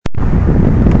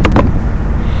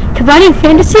Combining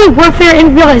fantasy, warfare,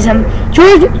 and realism,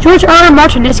 George R. R.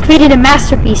 Martin has created a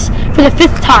masterpiece for the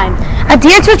 5th time. A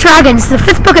Dance with Dragons, the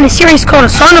 5th book in a series called A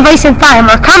Song of Ice and Fire,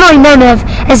 more commonly known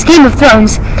as Game of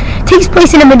Thrones, takes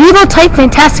place in a medieval-type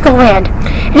fantastical land.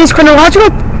 It is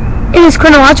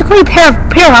chronologically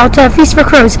parallel to Feast for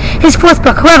Crows, his 4th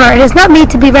book. However, it is not made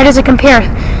to be read as a companion.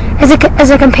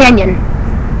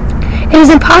 It is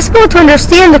impossible to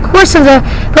understand the course of the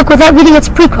book without reading its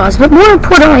prequels, but more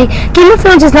importantly, Game of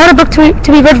Thrones is not a book to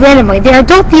be read randomly. There are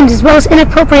adult themes as well as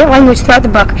inappropriate language throughout the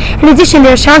book. In addition,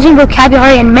 there is challenging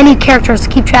vocabulary and many characters to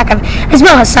keep track of, as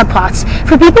well as subplots.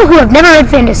 For people who have never read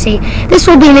fantasy, this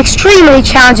will be an extremely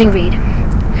challenging read.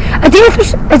 A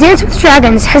Dance with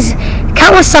Dragons has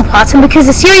countless subplots, and because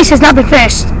the series has not been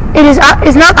finished, it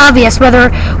is not obvious whether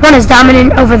one is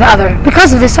dominant over the other.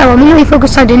 Because of this, I will immediately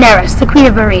focus on Daenerys, the Queen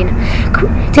of Meereen.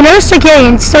 Daenerys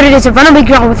Targaryen started as a runaway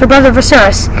girl with her brother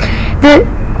Viserys, the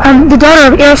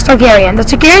daughter of Aerys Targaryen. The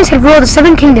Targaryens had ruled the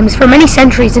 7 kingdoms for many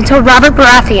centuries until Robert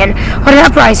Baratheon led an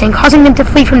uprising, causing them to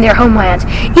flee from their homeland.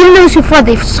 Even those who fled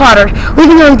they slaughtered,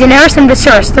 leaving only Daenerys and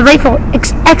Viserys, the rightful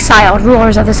exiled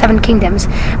rulers of the 7 kingdoms.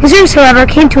 Viserys, however,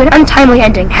 came to an untimely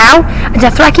ending. How? A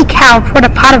Dothraki cow poured a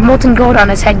pot of molten gold on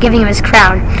his head, giving him his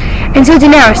crown. And so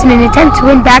Daenerys, in an attempt to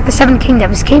win back the 7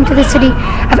 kingdoms, came to the city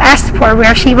of Astapor,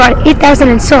 where she brought 8,000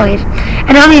 Unsullied,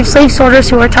 an army of slave soldiers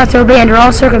who were taught to obey under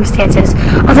all circumstances.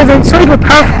 Although the Unsullied were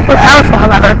powerful,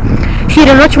 however, she had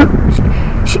a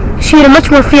much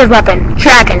more feared weapon,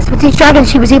 dragons. With these dragons,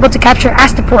 she was able to capture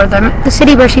Astapor, the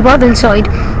city where she brought the Unsullied,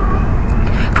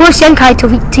 forced Yunkai to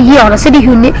yield, a city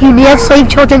who nailed slave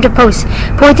children to posts,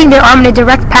 pointing their arm in a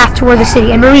direct path toward the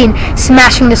city, and Meereen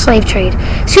smashing the slave trade.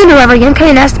 Soon, however,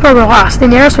 Yunkai and Astapor were lost.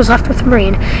 Daenerys was left with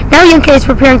Meereen. Now Yunkai is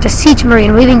preparing to siege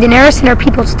Meereen, leaving Daenerys and her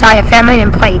people to die of famine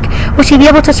and plague. Will she be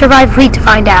able to survive? Read to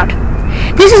find out.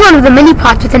 This is one of the many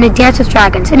plots within A Dance with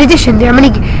Dragons. In addition, there are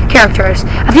many characters.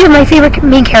 A few of my favorite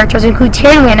main characters include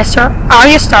Tyrion Lannister,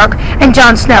 Arya Stark, and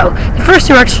Jon Snow. The first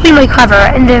two are extremely clever,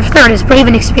 and the third is brave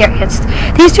and experienced.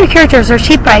 These 3 characters are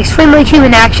shaped by extremely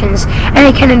human actions, and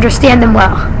I can understand them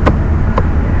well.